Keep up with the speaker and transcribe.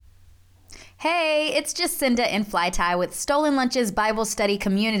Hey, it's Jacinda and Fly Tie with Stolen Lunches Bible Study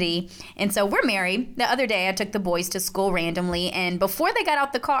Community. And so we're married. The other day I took the boys to school randomly, and before they got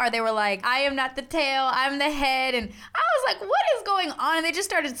out the car, they were like, I am not the tail, I'm the head. And I was like, what is going on? And they just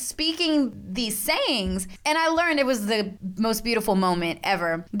started speaking these sayings. And I learned it was the most beautiful moment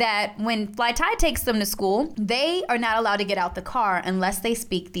ever, that when Fly Tie takes them to school, they are not allowed to get out the car unless they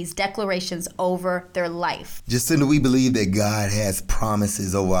speak these declarations over their life. Jacinda, we believe that God has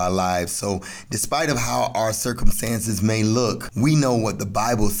promises over our lives. So despite of how our circumstances may look, we know what the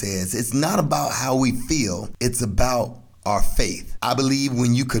Bible says. It's not about how we feel. It's about our faith. I believe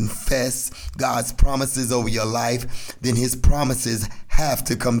when you confess God's promises over your life, then his promises have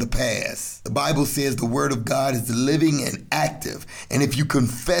to come to pass. The Bible says the word of God is living and active. And if you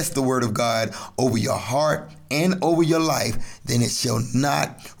confess the word of God over your heart and over your life, then it shall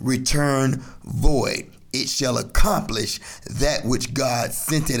not return void. It shall accomplish that which God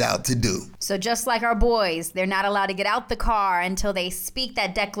sent it out to do. So just like our boys, they're not allowed to get out the car until they speak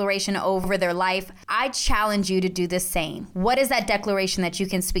that declaration over their life. I challenge you to do the same. What is that declaration that you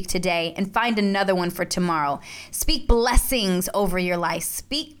can speak today, and find another one for tomorrow? Speak blessings over your life.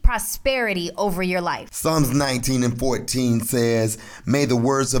 Speak prosperity over your life. Psalms 19:14 says, "May the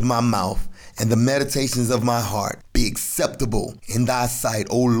words of my mouth and the meditations of my heart be acceptable in thy sight,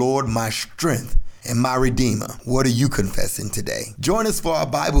 O Lord, my strength and my Redeemer." What are you confessing today? Join us for our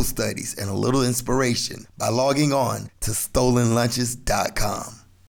Bible studies and a little inspiration by logging on to stolenlunches.com.